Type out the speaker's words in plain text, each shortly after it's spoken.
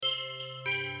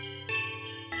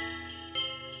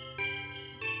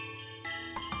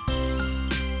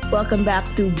Welcome back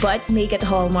to But Make It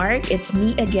Hallmark. It's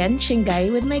me again,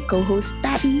 Chingai, with my co-host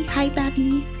Patty. Hi,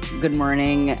 Patty. Good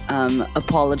morning.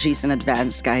 Apologies in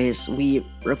advance, guys. We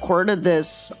recorded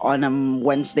this on a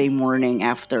Wednesday morning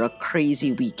after a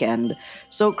crazy weekend.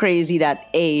 So crazy that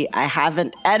A, I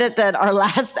haven't edited our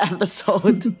last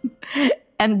episode.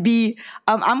 And B,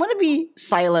 I'm going to be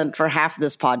silent for half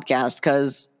this podcast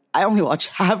because I only watch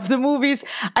half the movies.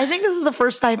 I think this is the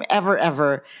first time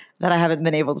ever that I haven't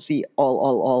been able to see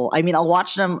all. I mean, I'll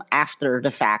watch them after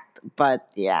the fact, but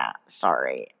yeah,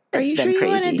 sorry. Are It's you been sure you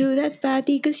want crazy. to do that,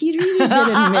 Patty? Because you really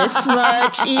didn't miss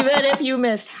much, even if you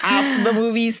missed half the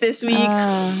movies this week.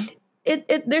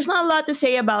 There's not a lot to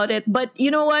say about it, but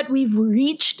you know what? We've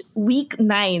reached week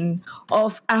 9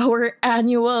 of our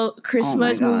annual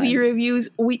Christmas movie God. reviews.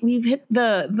 We've hit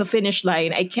the finish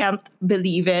line. I can't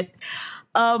believe it.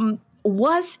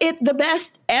 Was it the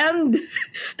best end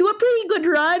to a pretty good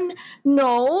run?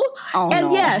 No. Oh, And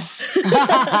no. yes.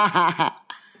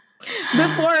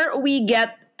 Before we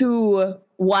get to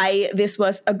why this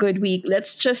was a good week,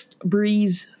 let's just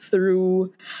breeze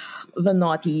through the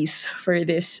naughties for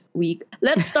this week.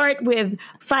 Let's start with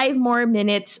 5 more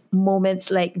minutes,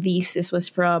 moments like these. This was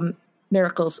from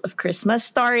Miracles of Christmas,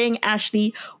 starring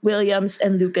Ashley Williams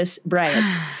and Lucas Bryant.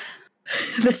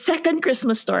 The second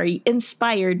Christmas story,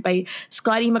 inspired by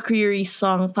Scotty McCreery's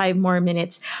song 5 More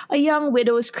Minutes, a young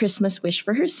widow's Christmas wish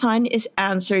for her son is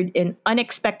answered in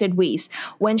unexpected ways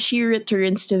when she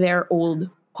returns to their old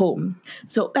home.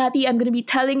 So, Patty, I'm going to be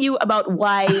telling you about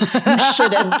why you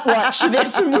shouldn't watch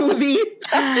this movie.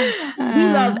 We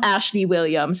love Ashley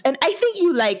Williams, and I think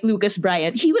you like Lucas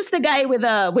Bryant. He was the guy with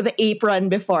a apron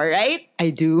before, right? I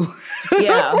do.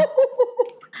 Yeah.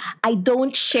 I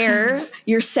don't share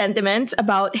your sentiments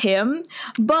about him,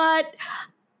 but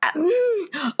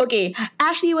okay,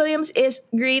 Ashley Williams is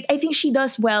great. I think she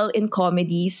does well in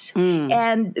comedies.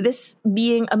 And this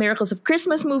being a Miracles of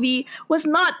Christmas movie was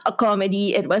not a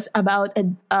comedy. It was about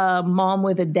a mom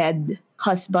with a dead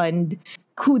husband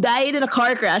who died in a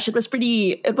car crash. It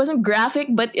wasn't graphic,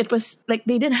 but it was like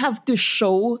they didn't have to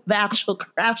show the actual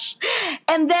crash.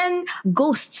 And then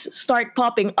ghosts start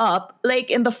popping up,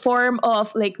 like in the form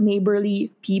of like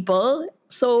neighborly people.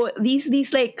 So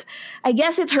these like, I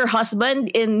guess it's her husband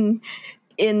in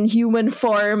human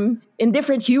form, in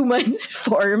different human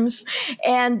forms,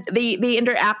 and they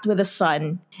interact with the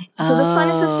son. So the son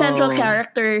is the central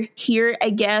character here,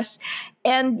 I guess.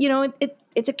 And you know,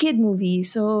 it's a kid movie,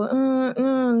 so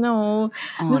no,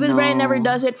 Lucas Bryan never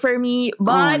does it for me.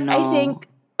 But no. I think,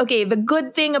 okay, the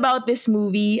good thing about this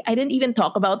movie, I didn't even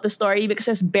talk about the story because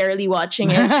I was barely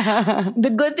watching it.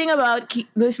 The good thing about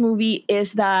this movie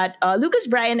is that Lucas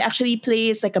Bryan actually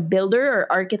plays like a builder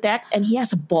or architect, and he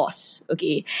has a boss,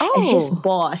 okay? And his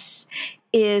boss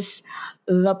is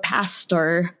the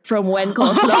pastor from When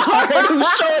Calls the Heart who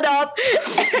showed up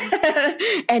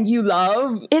and you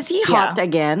love. Is he hot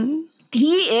again?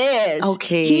 He is.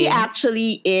 Okay. He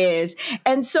actually is.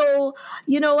 And so,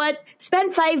 you know what?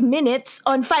 Spend 5 minutes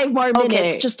on 5 more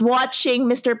minutes just watching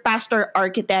Mr. Pastor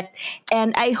Architect.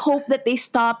 And I hope that they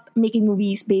stop making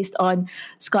movies based on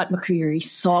Scott McCreery's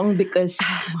song because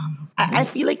I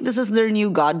feel like this is their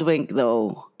new Godwink,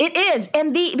 though. it is.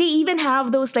 And they even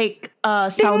have those like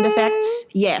sound effects.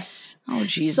 Yes. Oh,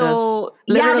 Jesus. So,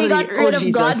 Literally, yeah, they got rid of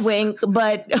Jesus. Godwink,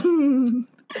 but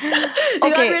they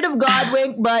got rid of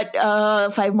Godwink, but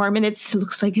 5 more minutes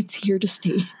looks like it's here to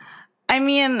stay. I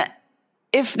mean,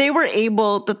 if they were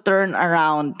able to turn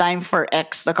around Time for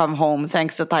X to Come Home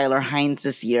thanks to Tyler Hines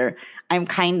this year, I'm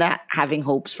kind of having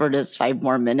hopes for this 5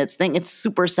 more minutes thing. It's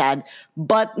super sad,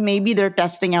 but maybe they're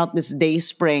testing out this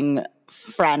Dayspring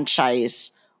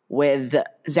franchise with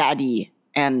Zaddy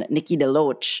and Nikki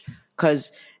DeLoach,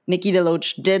 because Nikki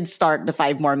DeLoach did start the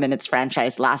 5 More Minutes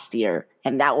franchise last year,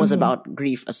 and that was about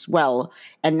grief as well.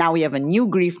 And now we have a new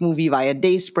grief movie via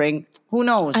Dayspring. Who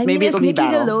knows? Maybe is it'll be Nikki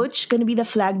battle. DeLoach going to be the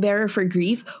flag bearer for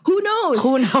grief? Who knows?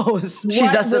 Who knows? She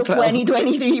What does will it well.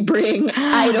 2023 bring?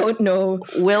 I don't know.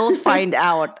 We'll find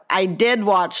out. I did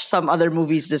watch some other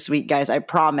movies this week, guys. I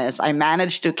promise. I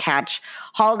managed to catch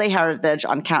Holiday Heritage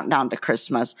on Countdown to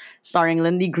Christmas, starring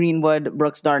Lindy Greenwood,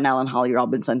 Brooks Darnell, and Holly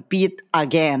Robinson. Pete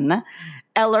again.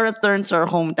 Ella returns to her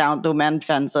hometown to mend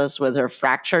fences with her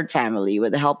fractured family.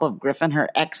 With the help of Griffin, her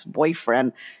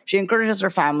ex-boyfriend, she encourages her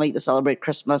family to celebrate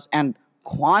Christmas and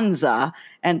Kwanzaa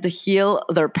and to heal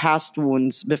their past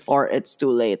wounds before it's too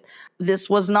late. This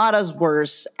was not as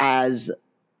worse as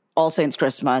All Saints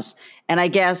Christmas. And I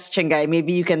guess, Chingai,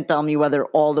 maybe you can tell me whether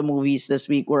all the movies this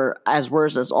week were as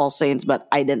worse as All Saints, but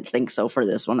I didn't think so for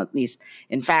this one at least.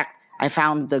 In fact, I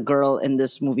found the girl in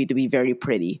this movie to be very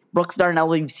pretty. Brooks Darnell,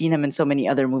 we've seen him in so many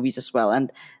other movies as well,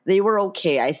 and they were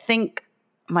okay. I think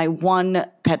my one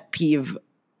pet peeve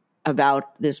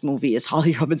about this movie is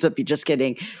Holly Robinson Peete. Just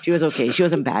kidding. She was okay. She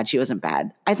wasn't bad. She wasn't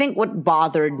bad. I think what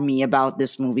bothered me about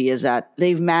this movie is that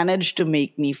they've managed to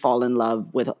make me fall in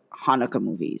love with Hanukkah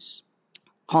movies.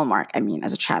 Hallmark, I mean,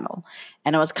 as a channel.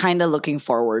 And I was kind of looking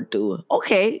forward to,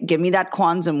 okay, give me that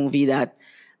Kwanzaa movie that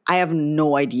I have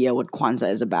no idea what Kwanzaa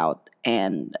is about.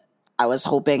 And I was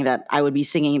hoping that I would be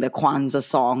singing the Kwanzaa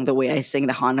song the way I sing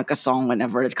the Hanukkah song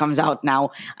whenever it comes out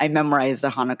now. I memorize the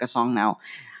Hanukkah song now.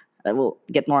 I will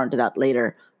get more into that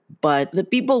later. But the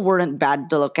people weren't bad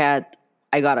to look at.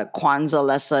 I got a Kwanzaa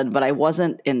lesson, but I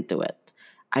wasn't into it.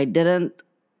 I didn't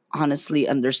honestly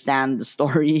understand the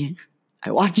story. I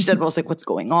watched it, I was like, what's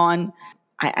going on?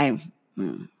 It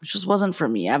just wasn't for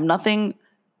me. I have nothing.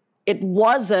 It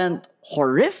wasn't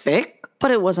horrific, but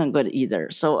it wasn't good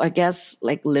either. So I guess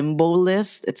like limbo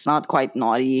list, it's not quite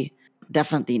naughty,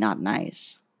 definitely not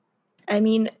nice. I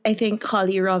mean, I think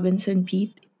Holly Robinson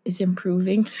Peete is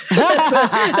improving.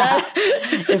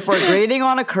 If we're grading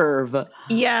on a curve.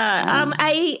 Yeah.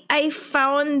 I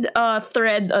found a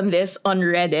thread on this on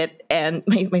Reddit, and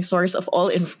my source of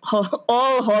all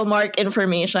all Hallmark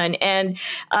information. And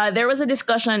there was a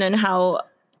discussion on how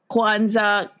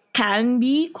Kwanzaa can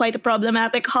be quite a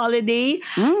problematic holiday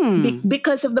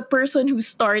because of the person who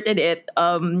started it.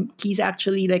 He's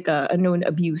actually like a known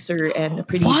abuser and a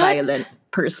pretty violent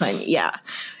person. Yeah.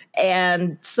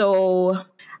 And so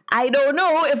I don't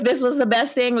know if this was the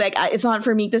best thing. Like, it's not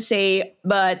for me to say,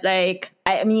 but like,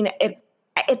 I mean,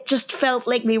 it just felt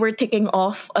like they were ticking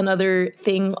off another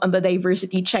thing on the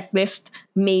diversity checklist,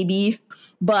 maybe.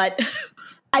 But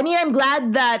I mean, I'm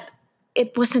glad that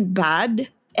it wasn't bad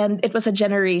and it was a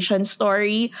generation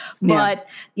story. But,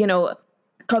 you know,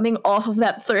 coming off of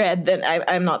that thread, then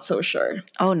I'm not so sure.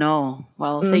 Oh, no.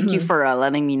 Well, thank you for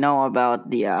letting me know about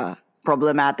the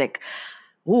problematic.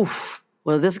 Oof.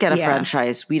 Will this get a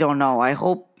franchise? We don't know. I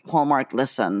hope Hallmark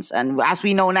listens. And as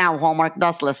we know now, Hallmark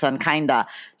does listen, kinda.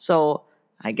 So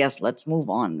I guess let's move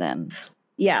on then.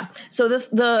 Yeah. So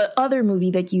the other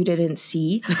movie that you didn't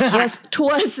see was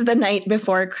Twas the Night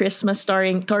Before Christmas,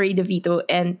 starring Tori DeVito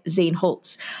and Zane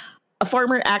Holtz. A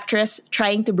former actress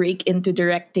trying to break into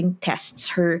directing tests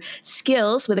her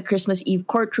skills with a Christmas Eve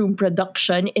courtroom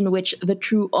production in which the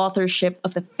true authorship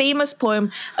of the famous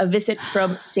poem A Visit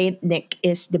from Saint Nick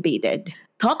is debated.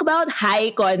 Talk about high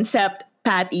concept,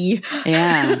 Patty.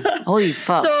 Yeah. Holy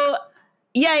fuck. So,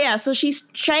 yeah. So she's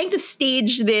trying to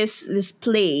stage this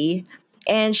play,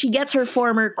 and she gets her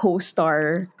former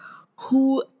co-star,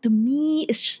 who to me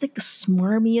is just like the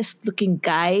smarmiest looking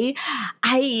guy.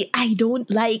 I don't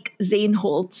like Zane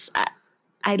Holtz.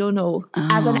 I don't know.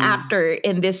 As an actor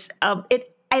in this,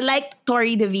 I liked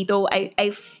Tori DeVito.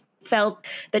 I felt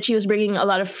that she was bringing a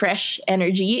lot of fresh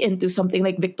energy into something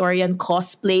like Victorian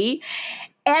cosplay,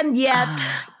 and yet,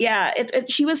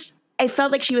 she was. I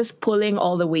felt like she was pulling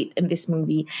all the weight in this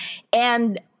movie.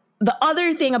 And the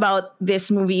other thing about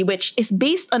this movie, which is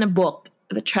based on a book,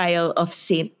 The Trial of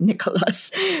Saint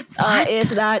Nicholas,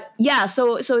 is that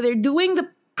so they're doing the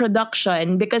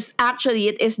production because actually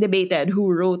it is debated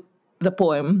who wrote the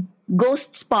poem.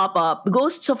 Ghosts pop up,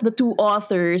 ghosts of the two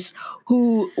authors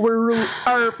who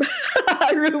are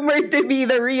rumored to be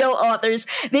the real authors.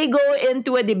 They go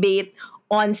into a debate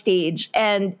on stage,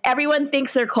 and everyone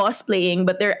thinks they're cosplaying,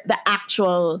 but they're the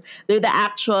actual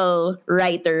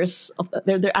writers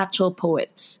they're the actual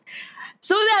poets.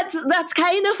 So that's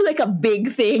kind of like a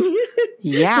big thing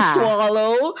to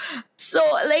swallow. So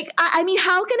like, I mean,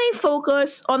 how can I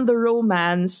focus on the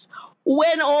romance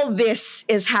when all this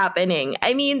is happening?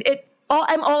 I mean,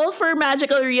 I'm all for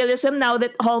magical realism now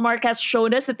that Hallmark has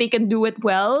shown us that they can do it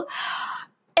well.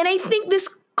 And I think this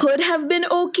could have been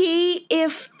okay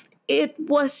if it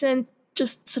wasn't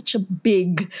just such a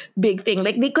big thing.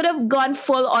 Like, they could have gone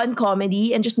full on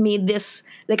comedy and just made this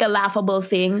like a laughable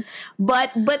thing.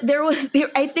 But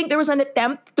I think there was an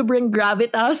attempt to bring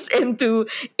gravitas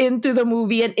into the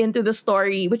movie and into the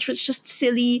story, which was just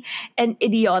silly and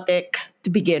idiotic to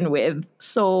begin with.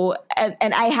 So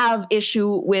and I have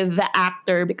issue with the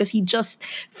actor because he just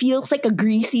feels like a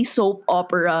greasy soap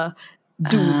opera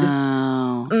dude.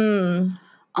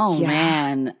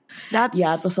 Man.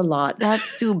 It was a lot.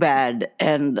 That's too bad.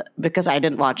 And because I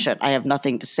didn't watch it, I have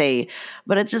nothing to say.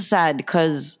 But it's just sad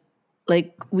because,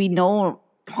 like, we know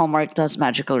Hallmark does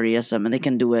magical realism and they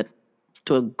can do it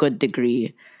to a good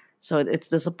degree. So it's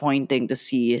disappointing to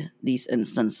see these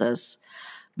instances.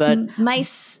 But my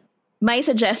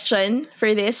suggestion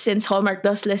for this, since Hallmark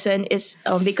does listen, is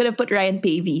they could have put Ryan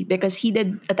Pavey because he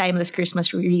did A Timeless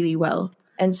Christmas really well.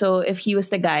 And so if he was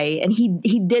the guy, and he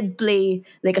did play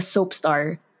like a soap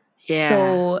star. Yeah.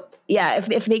 So yeah,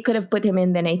 if they could have put him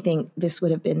in, then I think this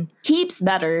would have been heaps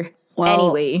better.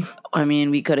 Well, anyway. I mean,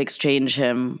 we could exchange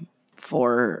him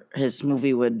for his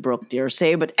movie with Brooke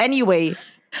D'Orsay. But anyway,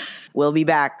 we'll be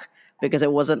back because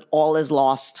it wasn't all is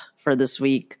lost for this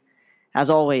week. As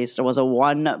always, there was a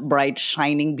one bright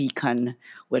shining beacon,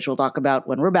 which we'll talk about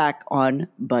when we're back on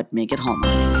But Make It Home.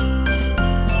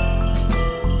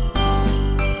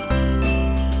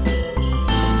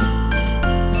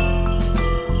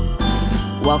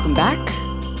 Welcome back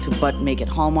to But Make It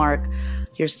Hallmark.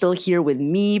 You're still here with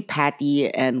me, Patty,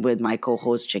 and with my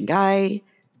co-host, Chingai.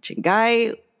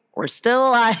 Chingai, we're still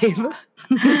alive.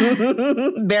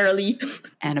 Barely.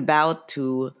 And about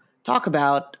to talk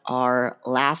about our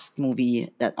last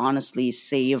movie that honestly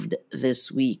saved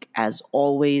this week. As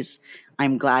always,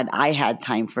 I'm glad I had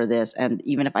time for this. And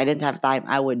even if I didn't have time,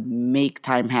 I would make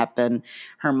time happen.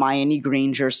 Hermione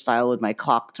Granger style with my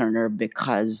clock turner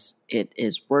because it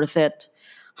is worth it.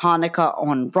 Hanukkah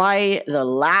on Rye, the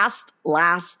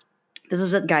last. This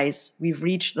is it, guys. We've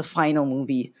reached the final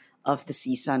movie of the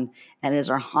season, and it is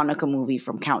our Hanukkah movie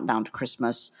from Countdown to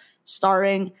Christmas,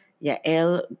 starring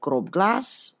Yael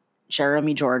Grobglas,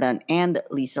 Jeremy Jordan, and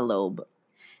Lisa Loeb.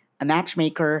 A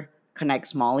matchmaker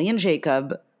connects Molly and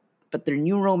Jacob, but their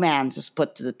new romance is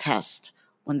put to the test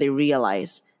when they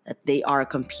realize that they are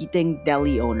competing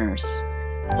deli owners.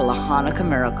 Will a Hanukkah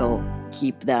miracle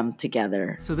keep them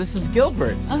together? So this is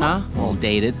Gilbert's, huh? All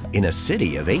dated. In a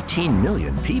city of 18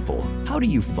 million people, how do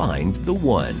you find the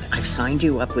one? I've signed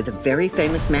you up with a very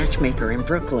famous matchmaker in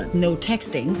Brooklyn. No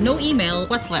texting, no email.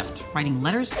 What's left? Writing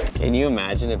letters? Can you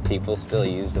imagine if people still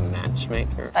used a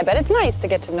matchmaker? I bet it's nice to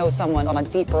get to know someone on a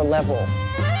deeper level.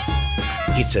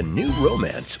 It's a new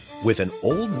romance with an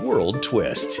old world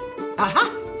twist.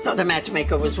 Aha! So the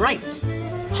matchmaker was right.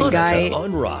 Hanukkah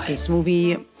on Rye. This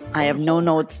movie, I have no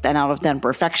notes, 10 out of 10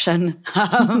 perfection.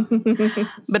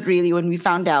 But really, when we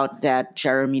found out that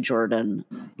Jeremy Jordan,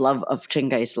 love of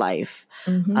Chingai's life,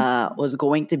 was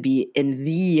going to be in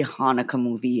the Hanukkah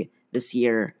movie this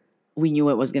year, we knew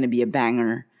it was going to be a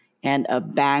banger. And a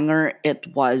banger it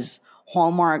was.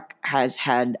 Hallmark has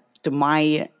had, to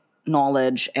my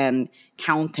knowledge and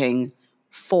counting,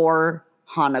 4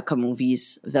 Hanukkah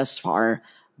movies thus far.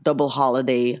 Double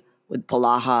Holiday with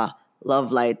Polaha,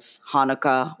 Love Lights,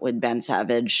 Hanukkah with Ben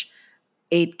Savage,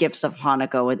 8 Gifts of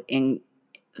Hanukkah with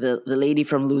the lady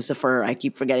from Lucifer. I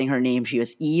keep forgetting her name. She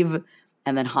was Eve.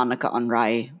 And then Hanukkah on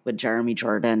Rye with Jeremy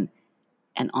Jordan.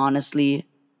 And honestly,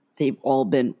 they've all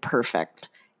been perfect.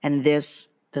 And this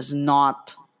does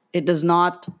not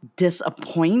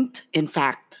disappoint. In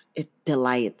fact, it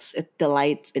delights. It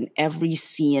delights in every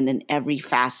scene, in every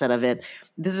facet of it.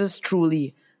 This is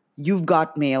truly, you've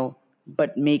got mail,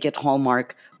 but make it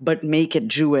Hallmark, but make it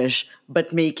Jewish,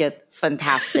 but make it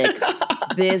fantastic.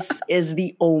 This is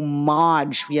the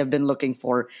homage we have been looking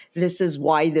for. This is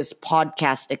why this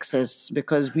podcast exists,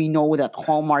 because we know that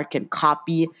Hallmark can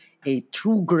copy a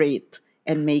true great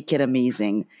and make it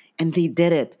amazing. And they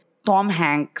did it. Tom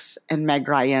Hanks and Meg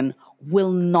Ryan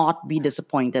will not be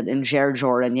disappointed in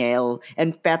Gerjor and Yael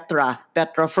and Petra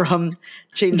from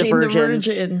Jane the Virgin's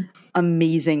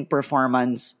amazing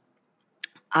performance.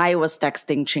 I was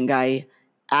texting Chingai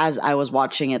as I was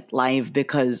watching it live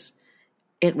because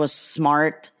it was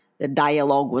smart. The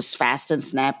dialogue was fast and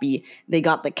snappy. They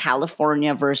got the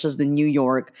California versus the New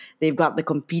York. They've got the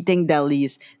competing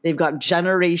delis. They've got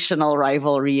generational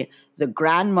rivalry. The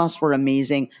grandmas were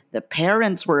amazing. The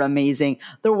parents were amazing.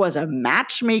 There was a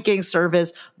matchmaking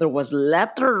service. There was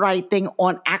letter writing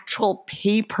on actual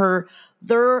paper.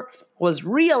 There was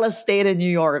real estate in New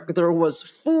York. There was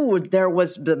food. There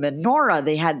was the menorah.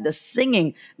 They had the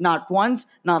singing, not once,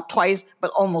 not twice, but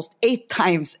almost 8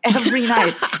 times every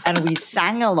night. And we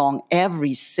sang along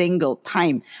every single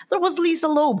time. There was Lisa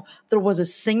Loeb. There was a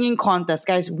singing contest.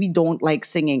 Guys, we don't like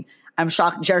singing. I'm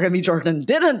shocked Jeremy Jordan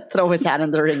didn't throw his hat in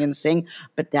the ring and sing,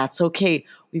 but that's okay.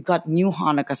 We've got new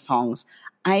Hanukkah songs.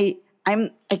 I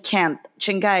can't.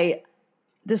 Chingai,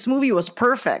 this movie was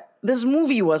perfect. This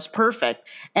movie was perfect.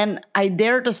 And I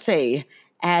dare to say,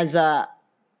 as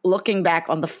looking back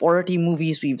on the 40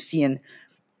 movies we've seen,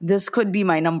 this could be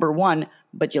my number 1,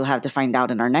 but you'll have to find out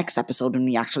in our next episode when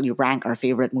we actually rank our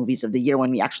favorite movies of the year,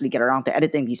 when we actually get around to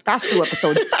editing these past 2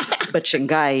 episodes. But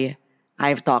Chingai,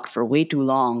 I've talked for way too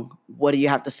long. What do you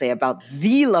have to say about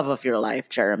the love of your life,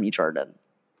 Jeremy Jordan?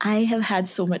 I have had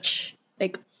so much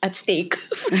at stake.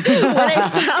 When I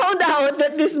found out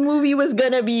that this movie was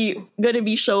gonna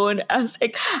be shown, I was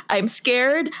like, I'm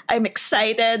scared, I'm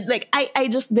excited. Like I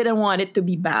just didn't want it to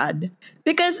be bad.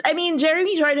 Because I mean,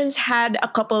 Jeremy Jordan's had a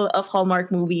couple of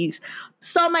Hallmark movies.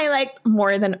 Some I liked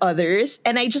more than others,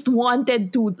 and I just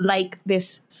wanted to like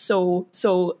this so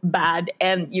bad.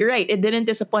 And you're right, it didn't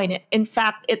disappoint. In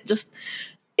fact, it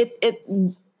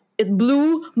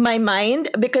blew my mind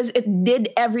because it did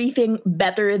everything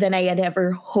better than I had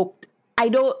ever hoped. I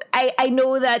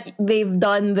know that they've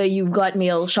done the "You've Got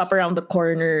Mail" shop around the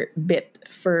corner bit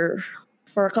for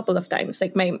a couple of times.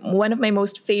 Like one of my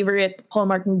most favorite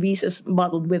Hallmark movies is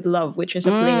Bottled with Love, which is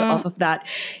a play off of that.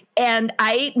 And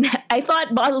I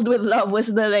thought Bottled with Love was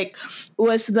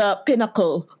the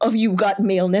pinnacle of "You've Got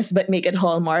Maleness but make it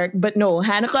Hallmark." But no,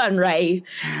 Hanukkah and Rai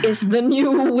is the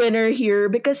new winner here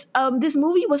because this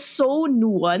movie was so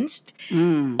nuanced.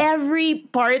 Every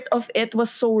part of it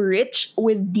was so rich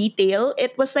with detail.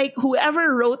 It was like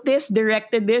whoever wrote this,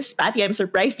 directed this. Patty, I'm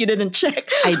surprised you didn't check.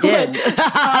 I did.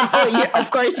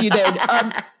 Of course you did.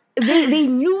 They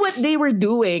knew what they were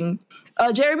doing.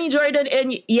 Jeremy Jordan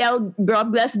and Yael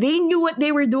Grobglas, they knew what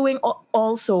they were doing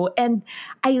also. And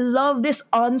I love this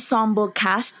ensemble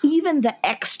cast. Even the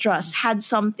extras had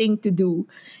something to do.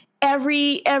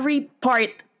 Every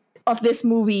part of this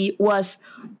movie was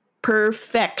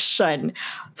perfection.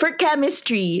 For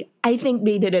chemistry, I think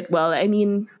they did it well. I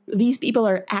mean, these people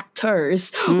are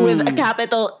actors with a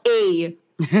capital A.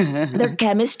 Their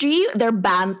chemistry, their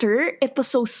banter, it was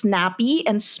so snappy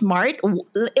and smart.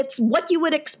 It's what you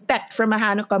would expect from a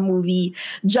Hanukkah movie,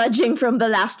 judging from the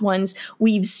last ones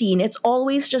we've seen. It's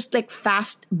always just like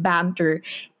fast banter.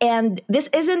 And this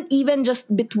isn't even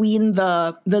just between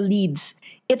the leads.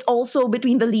 It's also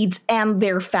between the leads and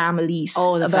their families.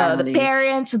 Oh, the families. The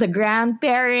parents, the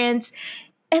grandparents.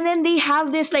 And then they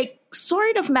have this like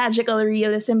sort of magical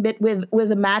realism bit with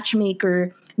the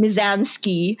matchmaker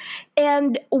Mizanski.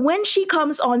 And when she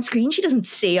comes on screen, she doesn't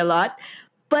say a lot,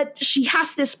 but she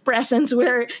has this presence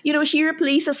where, you know, she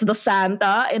replaces the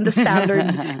Santa in the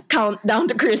standard Countdown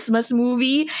to Christmas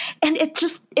movie. And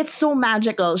it's so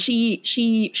magical. She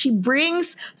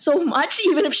brings so much,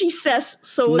 even if she says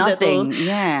so Nothing. little.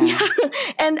 Yeah.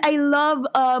 And I love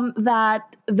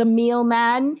that the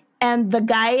mailman and the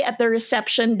guy at the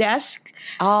reception desk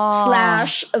 /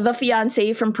 the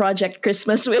fiance from Project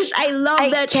Christmas Wish. I love I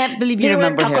that. can't believe you they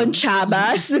remember were him.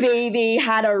 Kakonchabas. They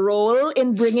had a role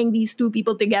in bringing these two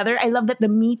people together. I love that the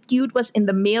meet cute was in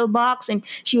the mailbox and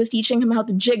she was teaching him how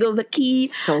to jiggle the key.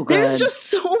 So good. There's just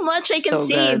so much I can So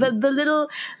say. good.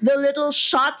 The little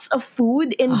shots of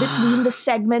food in between the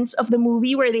segments of the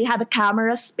movie where they had the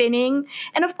camera spinning.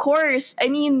 And of course, I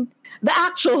mean, the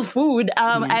actual food.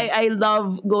 I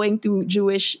love going to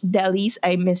Jewish delis.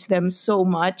 I miss them so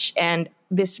much. And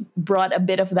this brought a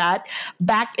bit of that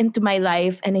back into my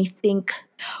life. And I think,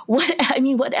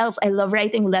 what else? I love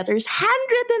writing letters.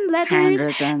 Handwritten letters.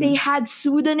 Handwritten. They had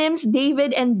pseudonyms,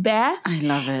 David and Beth. I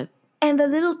love it. And the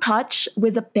little touch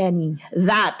with a penny.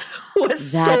 That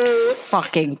was That so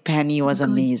fucking penny was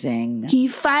amazing. he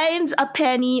finds a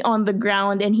penny on the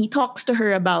ground and he talks to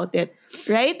her about it,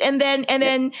 right? And then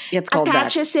It's called that.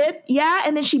 attaches it, yeah.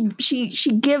 And then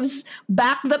she gives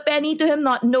back the penny to him,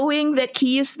 not knowing that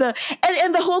he is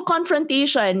and the whole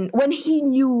confrontation when he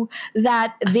knew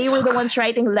that they were the ones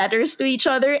writing letters to each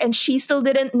other and she still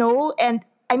didn't know. And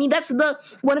I mean, that's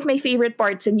one of my favorite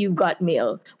parts in You've Got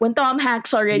Mail. When Tom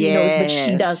Hanks already knows, but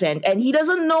she Yes. doesn't. And he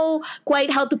doesn't know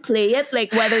quite how to play it,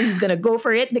 like whether he's going to go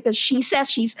for it, because she says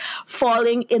she's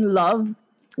falling in love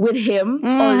with him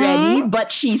already, but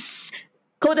she's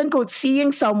quote unquote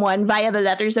seeing someone via the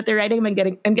letters that they're writing. I'm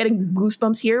getting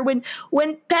goosebumps here when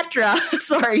Petra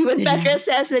Petra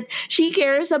says that she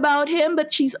cares about him,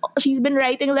 but she's been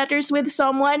writing letters with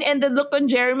someone, and the look on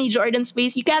Jeremy Jordan's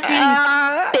face, you can't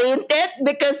really paint it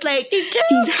because like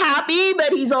he's happy,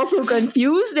 but he's also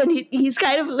confused and he's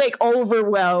kind of like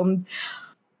overwhelmed.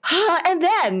 And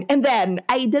then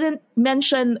I didn't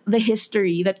mention the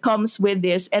history that comes with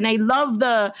this, and I love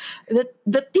the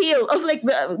tale of like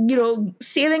the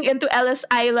sailing into Ellis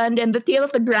Island and the tale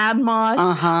of the grandmas.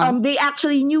 They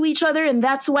actually knew each other, and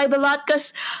that's why the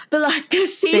latkes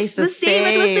taste the same.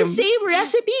 It was the same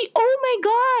recipe. Oh my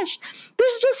gosh,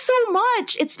 there's just so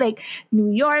much. It's like New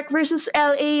York versus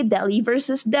LA, Delhi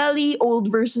versus Delhi,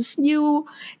 old versus new.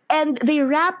 And they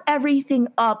wrap everything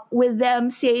up with them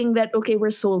saying that, okay, we're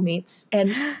soulmates.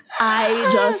 And I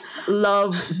just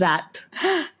love that.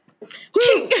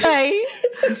 Chingay.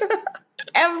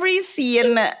 Every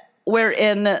scene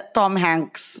wherein Tom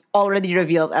Hanks, already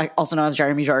revealed, also known as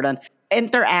Jeremy Jordan,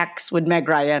 interacts with Meg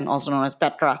Ryan, also known as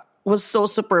Petra, was so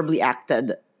superbly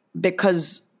acted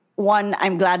because one,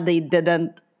 I'm glad they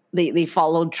didn't. They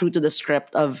followed true to the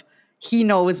script of he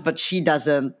knows but she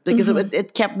doesn't, because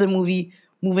it kept the movie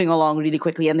moving along really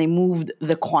quickly, and they moved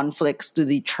the conflicts to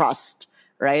the trust,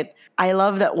 right? I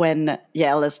love that when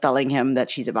Yael is telling him that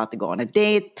she's about to go on a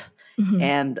date,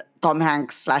 and Tom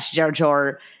Hanks / Jar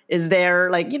Jar is there,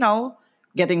 like,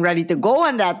 getting ready to go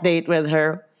on that date with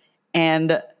her.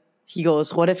 And he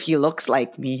goes, "What if he looks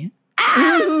like me?"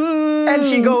 And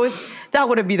she goes, "That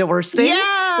wouldn't be the worst thing."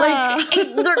 Yeah. Like,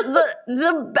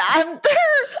 the banter.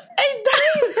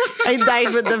 I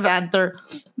died with the banter.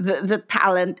 The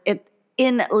talent.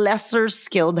 In lesser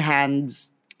skilled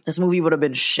hands, this movie would have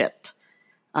been shit.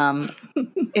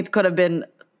 It could have been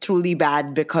truly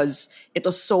bad because it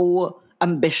was so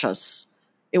ambitious.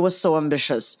 It was so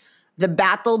ambitious. The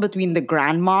battle between the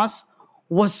grandmas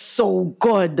was so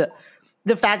good.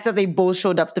 The fact that they both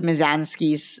showed up to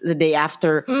Mizanski's the day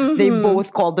after, they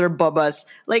both called their bubbas.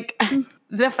 Like,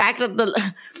 the fact that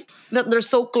that they're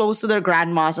so close to their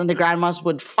grandmas, and the grandmas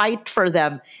would fight for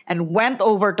them and went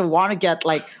over to want to get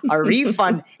like a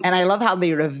refund. And I love how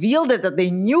they revealed it, that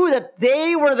they knew that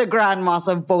they were the grandmas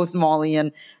of both Molly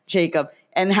and Jacob,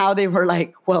 and how they were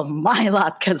like, well, my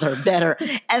latkes are better.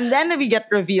 And then we get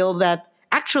revealed that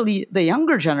actually the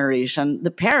younger generation,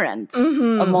 the parents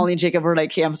of Molly and Jacob, were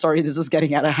like, "Hey, I'm sorry, this is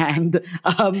getting out of hand.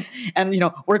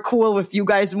 And we're cool with you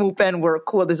guys moving. We're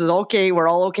cool. This is okay. We're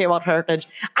all okay about heritage."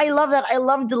 I love that. I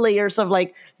love the layers of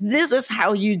like, this is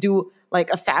how you do like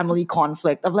a family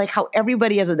conflict, of like how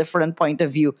everybody has a different point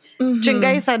of view.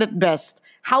 Chinggay said it best.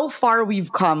 How far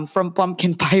we've come from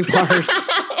pumpkin pie bars.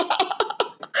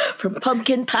 From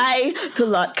pumpkin pie to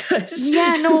latkes.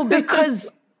 Yeah, no,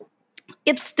 because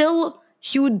it's still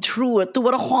hewed true to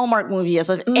what a Hallmark movie is,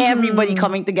 of everybody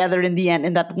coming together in the end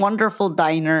in that wonderful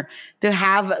diner to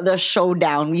have the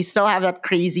showdown. We still have that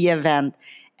crazy event.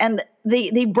 And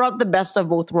they brought the best of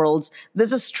both worlds.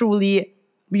 This is truly,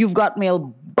 you've got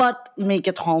mail, but make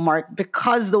it Hallmark,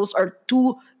 because those are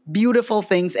two beautiful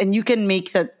things, and you can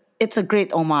make that. It's a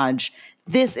great homage.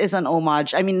 This is an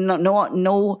homage. I mean, no,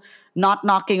 not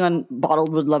knocking on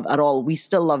Bottled with Love at all. We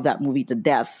still love that movie to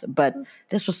death, but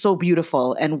this was so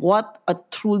beautiful. And what a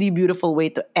truly beautiful way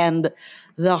to end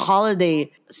the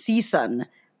holiday season.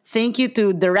 Thank you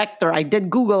to director, I did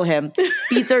Google him,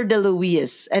 Peter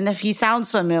DeLuise. And if he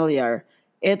sounds familiar,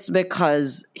 it's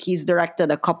because he's directed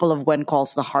a couple of When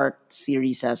Calls the Heart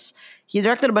series. He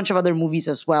directed a bunch of other movies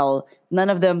as well, none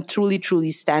of them truly,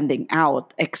 truly standing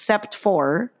out, except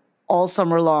for All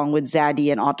Summer Long with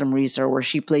Zadie and Autumn Reeser, where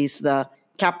she plays the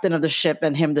captain of the ship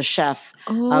and him the chef.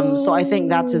 So I think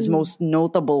that's his most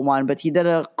notable one. But he did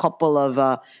a couple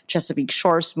of Chesapeake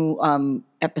Shores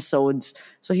episodes.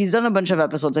 So he's done a bunch of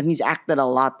episodes, and he's acted a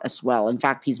lot as well. In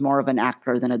fact, he's more of an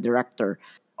actor than a director.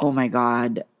 Oh my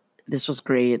God, this was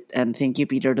great. And thank you,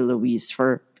 Peter DeLuise,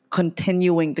 for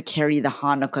continuing to carry the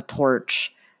Hanukkah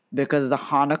torch, because the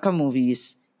Hanukkah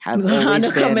movies have always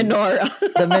Hanukkah been menorah.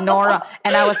 the menorah.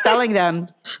 And I was telling them,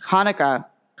 I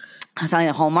was telling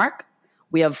them, Hallmark,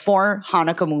 we have 4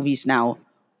 Hanukkah movies now.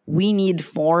 We need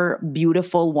 4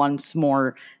 beautiful ones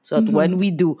more, so that when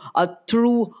we do a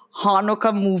true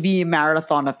Hanukkah movie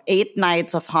marathon of 8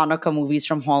 nights of Hanukkah movies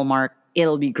from Hallmark,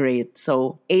 it'll be great.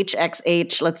 So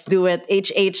HXH, let's do it.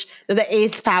 HH to the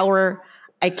 8th power.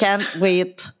 I can't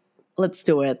wait. Let's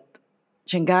do it.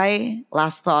 Chinggay,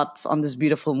 last thoughts on this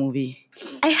beautiful movie.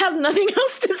 I have nothing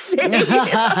else to say. I'm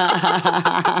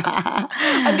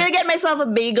gonna get myself a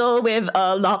bagel with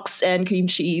lox and cream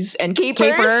cheese and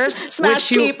capers. Smashed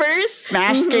capers.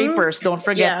 Smashed capers. Don't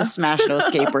forget to smash those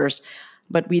capers.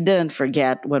 But we didn't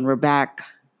forget, when we're back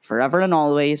forever and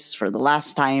always for the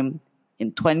last time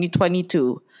in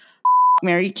 2022,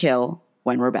 Marry Kill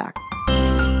when we're back.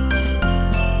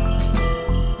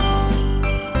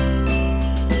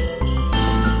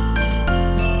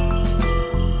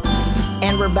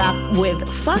 And we're back with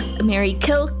Fuck, Marry,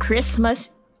 Kill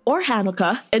Christmas or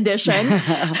Hanukkah edition.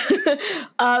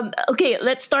 Okay,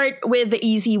 let's start with the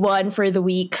easy one for the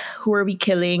week. Who are we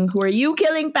killing? Who are you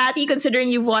killing, Patty, considering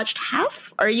you've watched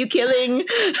half? Are you killing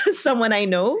someone I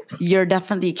know? You're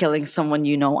definitely killing someone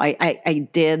you know. I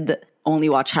did only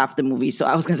watch half the movie, so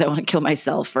I was going to say I want to kill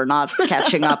myself for not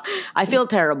catching up. I feel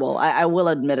terrible. I will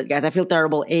admit it, guys. I feel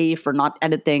terrible, A, for not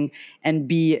editing, and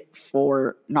B,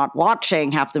 for not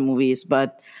watching half the movies,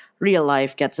 but real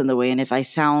life gets in the way. And if I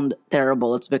sound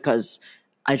terrible, it's because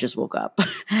I just woke up.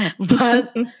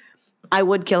 But I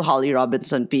would kill Holly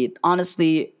Robinson Peete.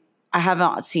 Honestly, I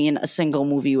haven't seen a single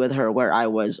movie with her where I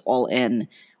was all in,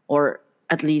 or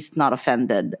at least not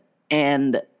offended.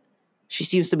 And she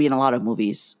seems to be in a lot of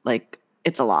movies. Like,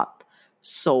 it's a lot.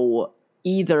 So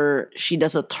either she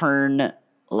does a turn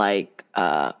like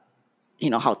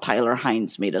how Tyler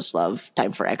Hines made us love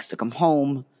Time for X to Come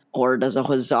Home, or does a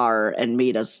Huzzar and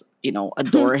made us,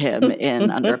 adore him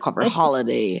in Undercover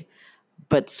Holiday.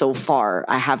 But so far,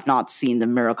 I have not seen the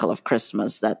miracle of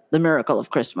Christmas that the miracle of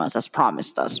Christmas has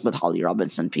promised us with Holly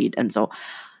Robinson Peete. And so,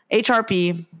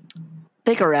 HRP,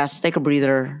 take a rest, take a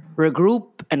breather, regroup,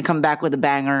 and come back with a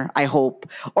banger, I hope.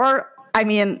 Or,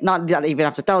 not that I even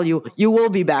have to tell you, you will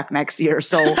be back next year.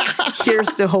 So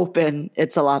here's to hoping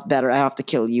it's a lot better. I have to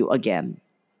kill you again.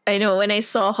 I know, when I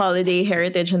saw Holiday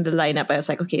Heritage in the lineup, I was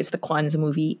like, okay, it's the Kwanzaa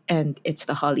movie and it's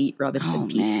the Holly Robinson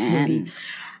Peete movie.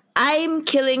 I'm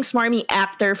killing smarmy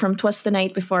actor from 'Twas the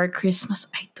Night Before Christmas.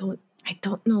 I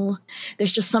don't know.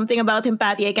 There's just something about him,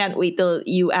 Patty. I can't wait till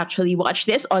you actually watch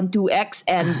this on 2X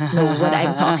and know what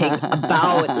I'm talking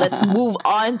about. Let's move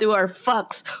on to our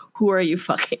fucks. Who are you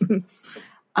fucking?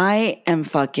 I am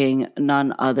fucking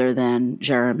none other than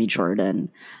Jeremy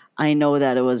Jordan. I know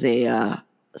that it was a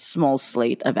small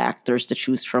slate of actors to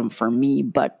choose from for me,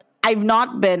 but I've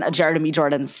not been a Jeremy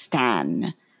Jordan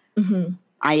stan. Mm-hmm.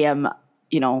 I am,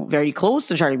 very close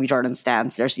to Jeremy Jordan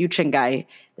stans. There's Yu Ching Gai,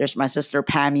 there's my sister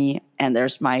Pammy, and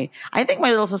I think my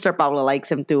little sister Paula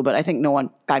likes him too, but I think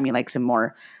Pammy likes him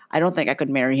more. I don't think I could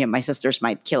marry him. My sisters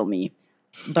might kill me.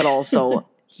 But also,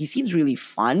 he seems really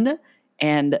fun.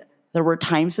 And there were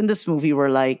times in this movie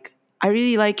where, I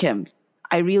really like him.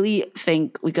 I really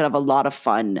think we could have a lot of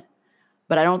fun.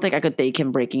 But I don't think I could take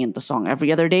him breaking into song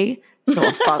every other day. So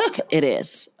fuck it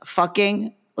is.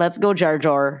 Fucking, let's go, Jar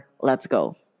Jar. Let's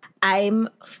go. I'm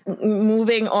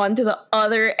moving on to the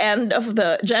other end of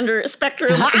the gender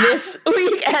spectrum this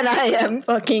week, and I am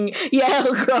fucking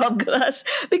Yael Grobglas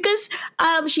because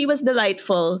she was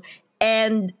delightful,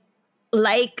 and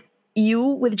like you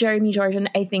with Jeremy Jordan,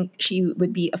 I think she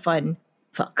would be a fun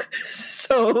fuck.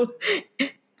 So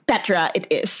Petra it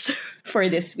is for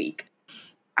this week.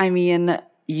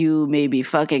 You may be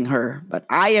fucking her, but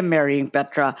I am marrying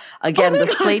Petra. Again, the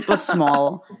slate was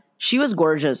small. She was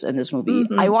gorgeous in this movie.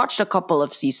 Mm-hmm. I watched a couple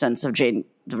of seasons of Jane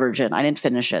the Virgin. I didn't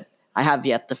finish it. I have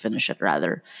yet to finish it,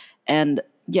 rather. And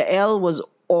Yael was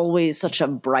always such a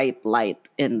bright light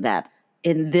in that.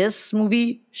 In this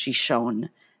movie, she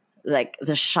shone like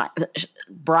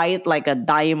bright like a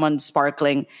diamond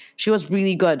sparkling. She was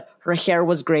really good. Her hair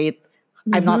was great.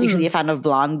 Mm-hmm. I'm not usually a fan of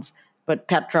blondes, but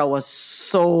Petra was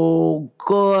so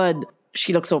good.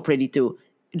 She looked so pretty too.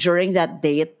 During that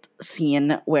date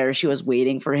scene where she was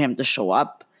waiting for him to show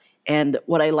up, and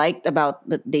what I liked about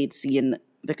the date scene,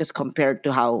 because compared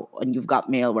to how on You've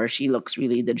Got Mail, where she looks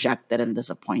really dejected and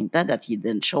disappointed that he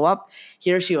didn't show up,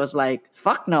 here she was like,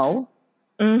 fuck no,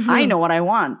 I know what I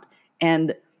want.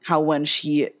 And how I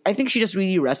think she just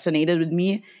really resonated with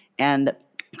me. And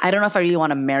I don't know if I really want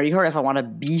to marry her, if I want to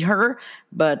be her,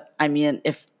 but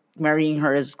if marrying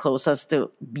her is closest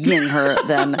to being her,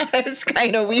 then It's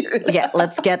kind of weird. yeah,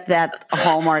 let's get that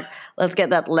Hallmark, let's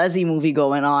get that Leslie movie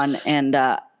going on, and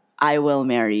I will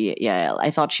marry Yael. I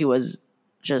thought she was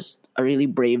just a really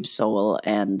brave soul,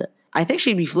 and I think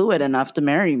she'd be fluid enough to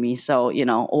marry me. So,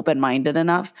 open-minded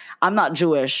enough. I'm not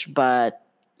Jewish, but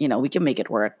we can make it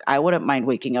work. I wouldn't mind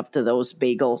waking up to those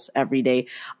bagels every day.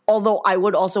 Although I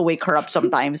would also wake her up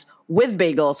sometimes with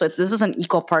bagels. So this is an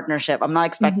equal partnership. I'm not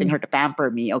expecting her to pamper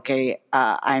me, okay?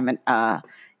 I'm an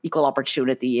equal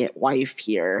opportunity wife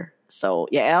here. So,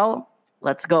 Yael,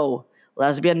 let's go.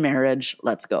 Lesbian marriage,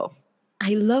 let's go.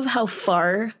 I love how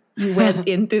far you went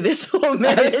into this whole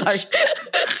marriage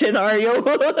scenario.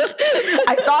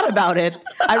 I thought about it.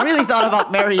 I really thought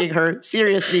about marrying her,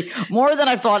 seriously. More than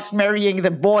I thought marrying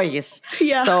the boys.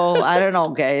 Yeah. So, I don't know,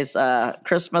 guys.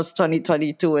 Christmas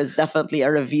 2022 is definitely a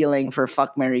revealing for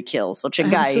Fuck, Marry, Kill. So,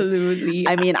 Chingai. Absolutely.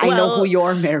 I know who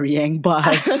you're marrying, but...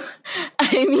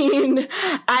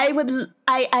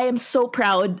 I am so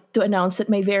proud to announce that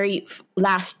my very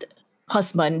last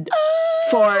husband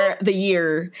for the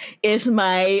year is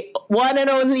my one and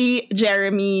only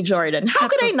Jeremy Jordan. How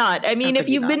could I not? If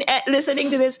you've been listening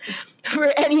to this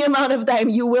for any amount of time,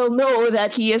 you will know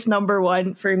that he is number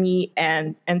one for me.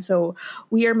 And so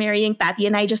we are marrying. Patty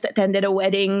and I just attended a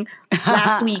wedding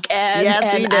last weekend.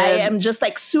 Yes, we and did. I am just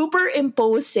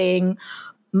superimposing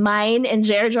mine and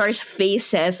Jar-Jar's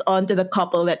faces onto the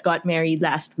couple that got married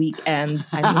last weekend.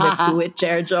 Let's do it,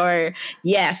 Jar-Jar.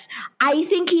 Yes. I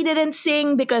think he didn't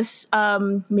sing because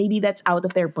maybe that's out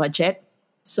of their budget.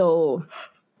 So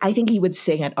I think he would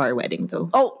sing at our wedding, though.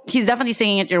 Oh, he's definitely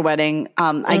singing at your wedding.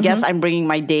 I guess I'm bringing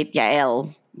my date,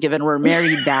 Yael, given we're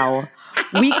married now.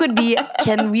 I want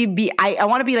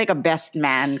to be like a best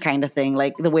man kind of thing.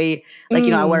 Like the way,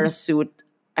 I wear a suit.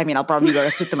 I'll probably wear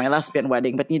a suit to my lesbian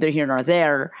wedding, but neither here nor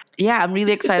there. Yeah, I'm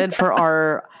really excited for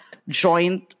our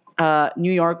joint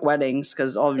New York weddings,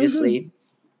 because obviously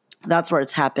that's where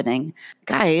it's happening.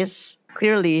 Guys,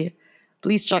 clearly,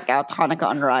 please check out Hanukkah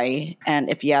on Rai. And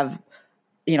if you have,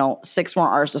 6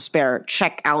 more hours to spare,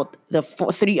 check out the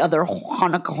 3 other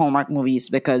Hanukkah Hallmark movies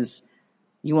because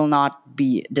you will not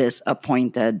be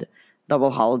disappointed. Double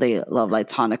Holiday, Love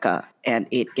Lights Hanukkah, and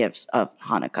 8 Gifts of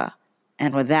Hanukkah.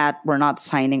 And with that, we're not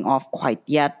signing off quite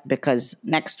yet because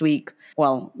next week,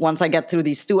 well, once I get through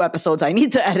these 2 episodes I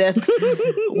need to edit,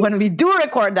 when we do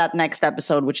record that next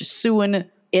episode, which is soon,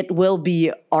 it will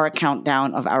be our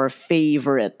countdown of our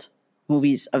favorite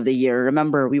movies of the year.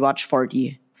 Remember, we watched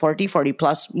 40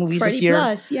 plus movies this year. 40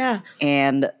 plus, yeah.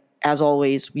 And as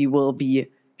always, we will be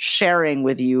sharing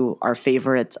with you our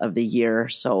favorites of the year.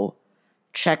 So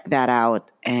check that out.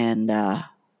 And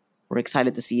we're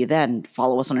excited to see you then.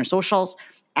 Follow us on our socials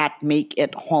at Make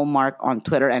It Hallmark on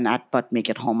Twitter and at But Make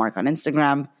It Hallmark on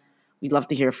Instagram. We'd love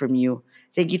to hear from you.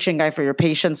 Thank you, Chingai, for your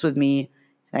patience with me.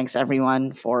 Thanks,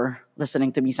 everyone, for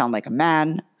listening to me sound like a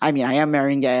man. I mean, I am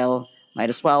Marian Gael. Might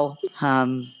as well.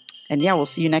 And yeah, we'll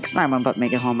see you next time on But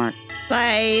Make It Hallmark.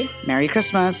 Bye. Merry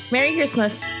Christmas. Merry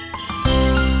Christmas.